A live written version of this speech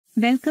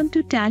Welcome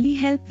to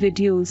TallyHelp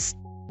videos.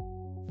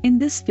 In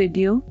this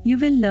video, you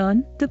will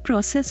learn the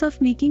process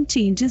of making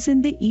changes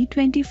in the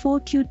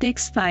E-24Q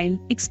text file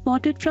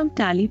exported from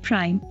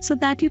TallyPrime so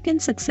that you can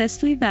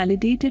successfully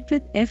validate it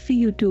with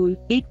FVU Tool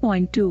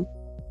 8.2.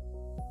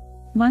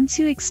 Once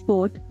you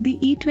export the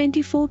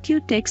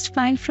E-24Q text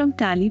file from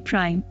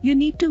TallyPrime, you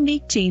need to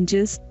make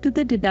changes to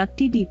the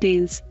deductee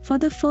details for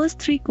the first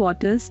 3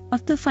 quarters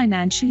of the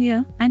financial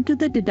year and to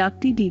the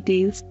deductee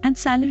details and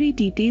salary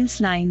details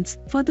lines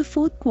for the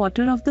 4th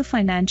quarter of the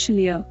financial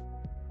year.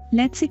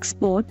 Let's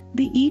export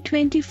the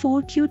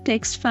E-24Q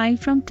text file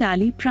from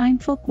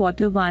TallyPrime for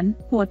quarter 1,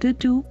 quarter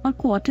 2 or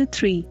quarter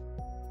 3.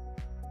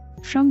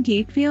 From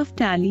Gateway of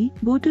Tally,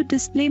 go to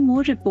Display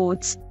More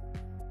Reports,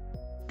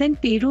 then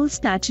Payroll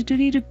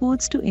Statutory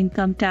Reports to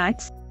Income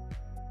Tax,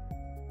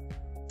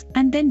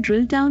 and then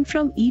drill down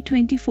from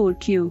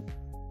E-24Q.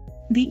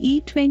 The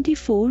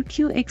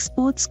E-24Q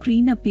export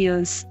screen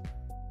appears.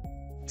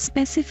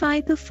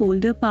 Specify the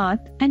folder path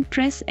and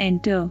press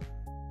Enter.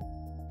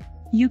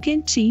 You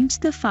can change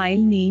the file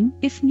name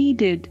if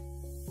needed.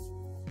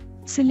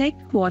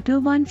 Select quarter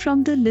 1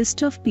 from the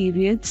list of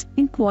periods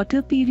in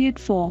quarter period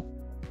 4.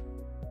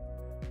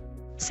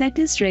 Set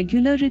is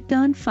regular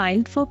return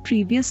filed for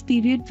previous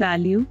period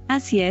value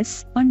as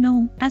yes or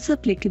no as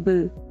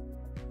applicable.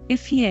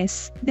 If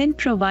yes, then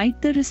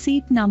provide the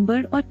receipt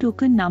number or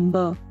token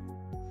number.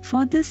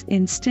 For this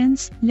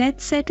instance,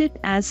 let's set it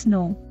as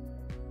no.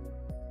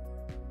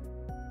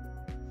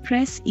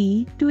 Press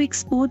E to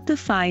export the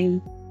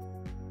file.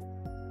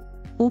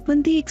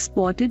 Open the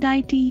exported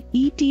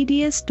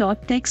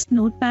etds.txt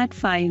notepad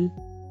file.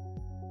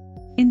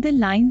 In the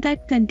line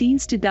that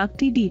contains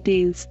deductee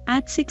details,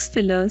 add 6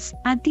 fillers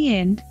at the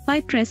end by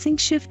pressing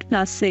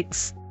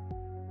Shift+6.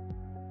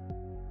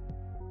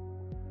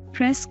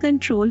 Press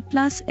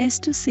Ctrl+S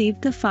to save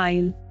the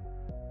file.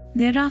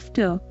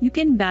 Thereafter, you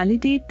can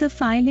validate the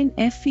file in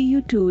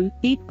FVU Tool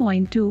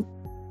 8.2.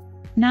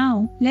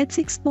 Now, let's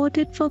export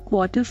it for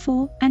quarter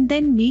 4 and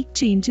then make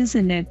changes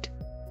in it.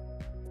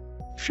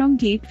 From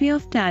Gateway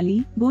of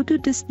Tally, go to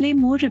Display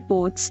More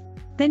Reports,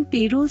 then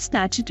Payroll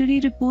Statutory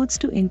Reports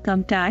to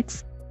Income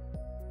Tax,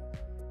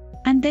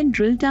 and then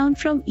drill down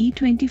from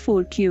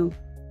E-24Q.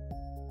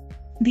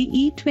 The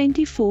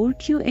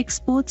E-24Q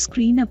export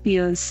screen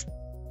appears.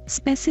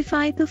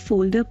 Specify the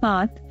folder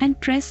path and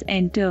press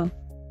Enter.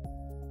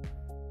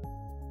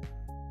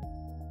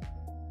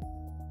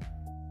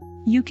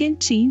 You can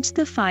change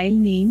the file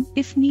name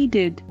if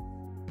needed.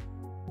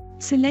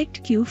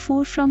 Select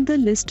Q4 from the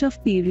list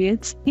of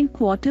periods in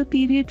quarter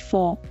period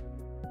 4.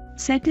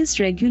 Set is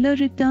regular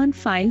return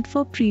filed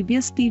for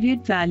previous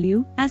period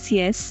value as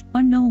yes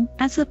or no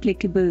as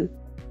applicable.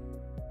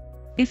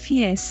 If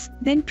yes,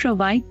 then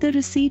provide the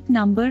receipt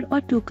number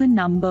or token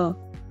number.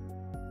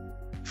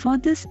 For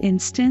this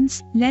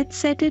instance, let's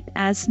set it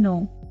as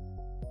no.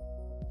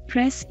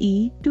 Press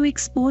E to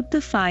export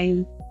the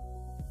file.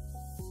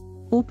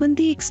 Open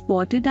the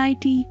exported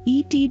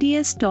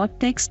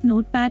etds.txt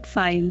notepad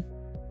file.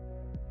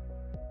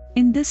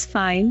 In this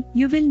file,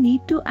 you will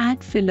need to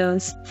add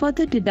fillers for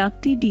the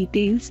deductee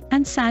details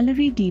and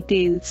salary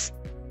details.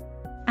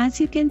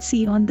 As you can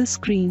see on the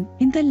screen,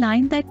 in the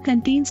line that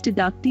contains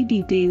deductee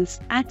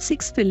details, add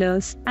 6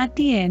 fillers at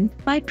the end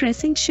by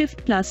pressing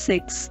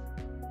Shift+6.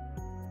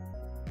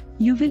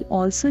 You will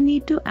also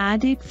need to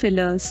add 8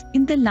 fillers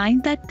in the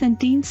line that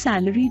contains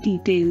salary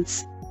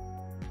details.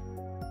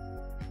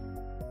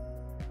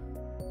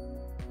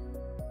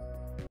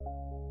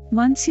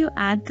 Once you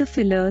add the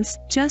fillers,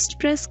 just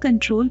press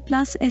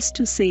Ctrl+S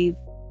to save.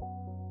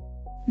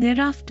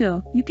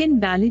 Thereafter, you can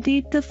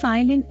validate the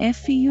file in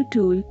FVU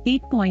Tool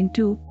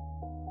 8.2.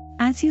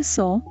 As you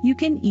saw, you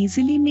can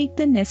easily make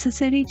the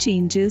necessary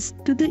changes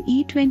to the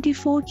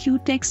E-24Q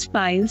text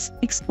files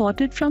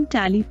exported from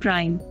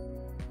TallyPrime.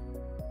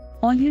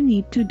 All you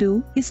need to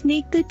do is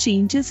make the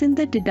changes in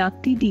the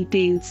deductee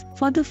details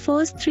for the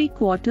first 3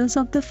 quarters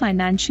of the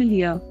financial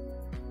year.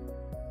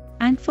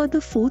 And for the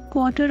 4th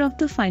quarter of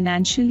the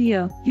financial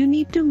year, you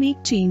need to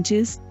make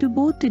changes to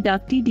both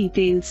deductee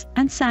details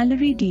and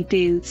salary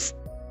details.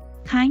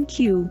 Thank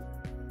you.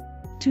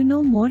 To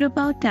know more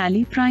about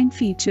TallyPrime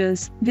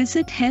features,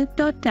 visit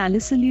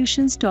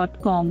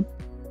help.tallysolutions.com.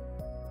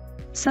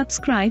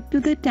 Subscribe to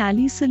the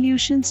Tally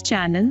Solutions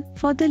channel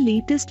for the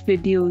latest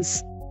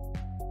videos.